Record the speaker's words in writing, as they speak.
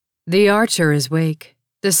The archer is wake,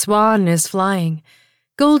 the swan is flying,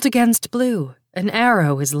 gold against blue, an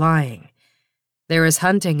arrow is lying. There is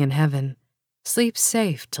hunting in heaven, sleep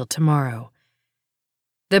safe till tomorrow.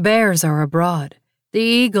 The bears are abroad, the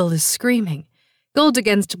eagle is screaming, gold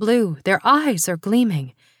against blue, their eyes are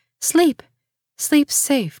gleaming. Sleep, sleep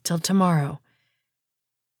safe till tomorrow.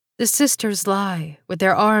 The sisters lie, with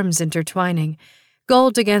their arms intertwining,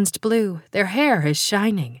 gold against blue, their hair is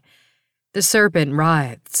shining. The serpent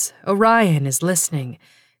writhes, Orion is listening,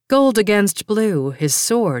 gold against blue, his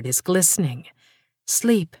sword is glistening.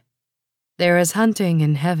 Sleep, there is hunting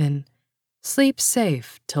in heaven, sleep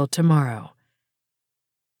safe till tomorrow.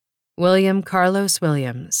 William Carlos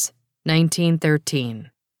Williams, 1913.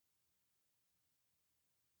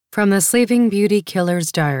 From the Sleeping Beauty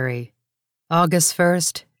Killer's Diary, August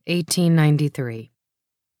 1st, 1893.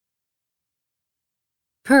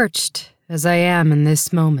 Perched, as I am in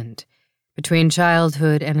this moment, between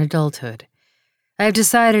childhood and adulthood, I have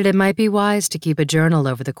decided it might be wise to keep a journal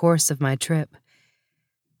over the course of my trip.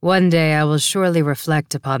 One day I will surely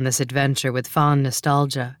reflect upon this adventure with fond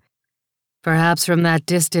nostalgia. Perhaps from that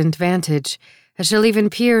distant vantage, I shall even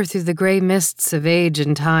peer through the gray mists of age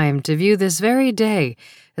and time to view this very day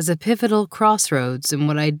as a pivotal crossroads in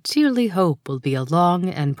what I dearly hope will be a long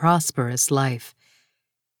and prosperous life.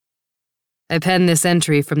 I pen this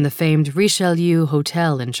entry from the famed Richelieu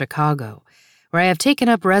Hotel in Chicago, where I have taken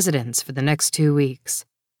up residence for the next 2 weeks.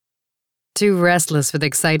 Too restless with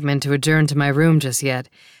excitement to adjourn to my room just yet,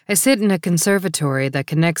 I sit in a conservatory that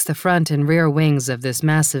connects the front and rear wings of this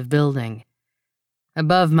massive building.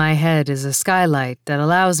 Above my head is a skylight that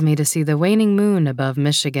allows me to see the waning moon above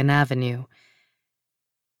Michigan Avenue.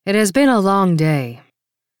 It has been a long day.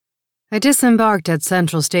 I disembarked at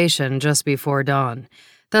Central Station just before dawn,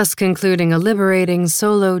 thus concluding a liberating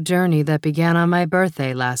solo journey that began on my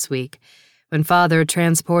birthday last week, when Father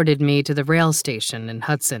transported me to the rail station in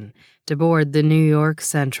Hudson to board the New York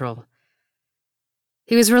Central.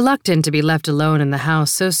 He was reluctant to be left alone in the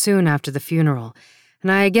house so soon after the funeral,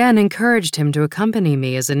 and I again encouraged him to accompany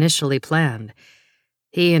me as initially planned.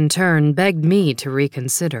 He, in turn, begged me to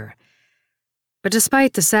reconsider. But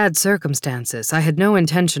despite the sad circumstances, I had no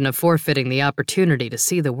intention of forfeiting the opportunity to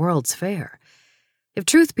see the World's Fair. If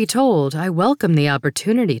truth be told, I welcomed the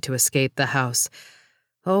opportunity to escape the house,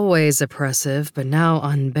 always oppressive, but now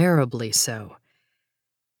unbearably so.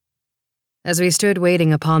 As we stood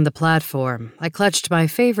waiting upon the platform, I clutched my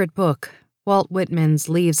favorite book, Walt Whitman's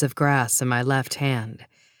Leaves of Grass, in my left hand.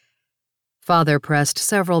 Father pressed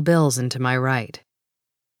several bills into my right.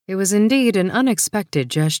 It was indeed an unexpected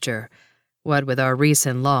gesture, what with our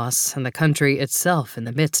recent loss and the country itself in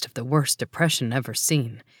the midst of the worst depression ever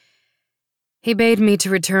seen. He bade me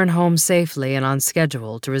to return home safely and on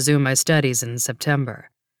schedule to resume my studies in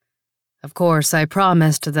September. Of course, I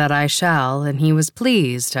promised that I shall, and he was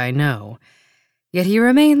pleased, I know. Yet he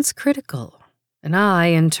remains critical, and I,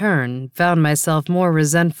 in turn, found myself more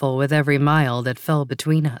resentful with every mile that fell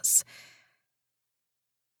between us.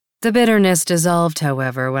 The bitterness dissolved,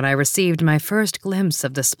 however, when I received my first glimpse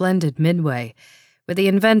of the splendid Midway, with the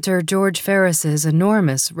inventor George Ferris's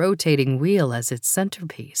enormous rotating wheel as its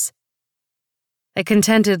centerpiece. I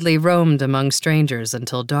contentedly roamed among strangers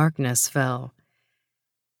until darkness fell.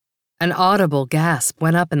 An audible gasp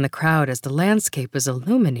went up in the crowd as the landscape was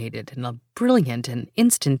illuminated in a brilliant and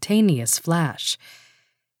instantaneous flash.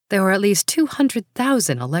 There were at least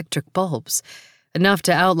 200,000 electric bulbs, enough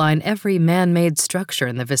to outline every man-made structure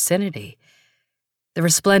in the vicinity. The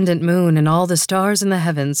resplendent moon and all the stars in the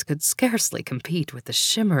heavens could scarcely compete with the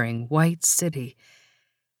shimmering white city.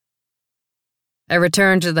 I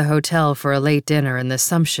returned to the hotel for a late dinner in the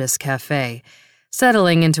sumptuous cafe,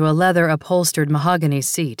 settling into a leather-upholstered mahogany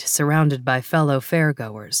seat surrounded by fellow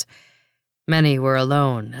fairgoers. Many were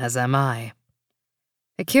alone, as am I.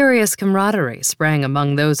 A curious camaraderie sprang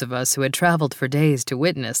among those of us who had traveled for days to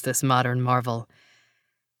witness this modern marvel.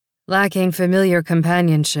 Lacking familiar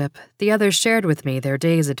companionship, the others shared with me their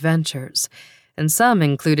day's adventures, and some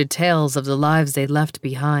included tales of the lives they'd left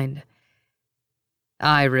behind.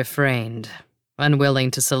 I refrained,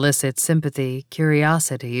 unwilling to solicit sympathy,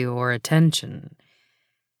 curiosity, or attention.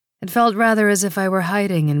 It felt rather as if I were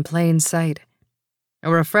hiding in plain sight,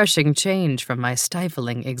 a refreshing change from my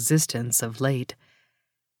stifling existence of late.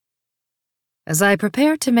 As I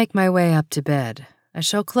prepare to make my way up to bed, I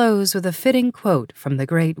shall close with a fitting quote from the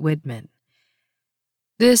great Whitman.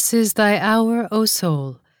 "This is thy hour, O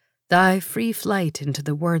soul, thy free flight into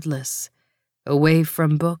the wordless, away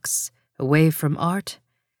from books, away from art,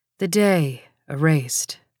 the day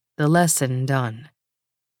erased, the lesson done,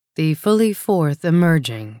 the fully forth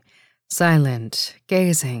emerging, silent,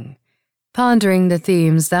 gazing, pondering the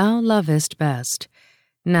themes thou lovest best: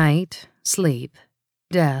 night, sleep,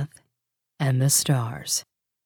 death, and the stars.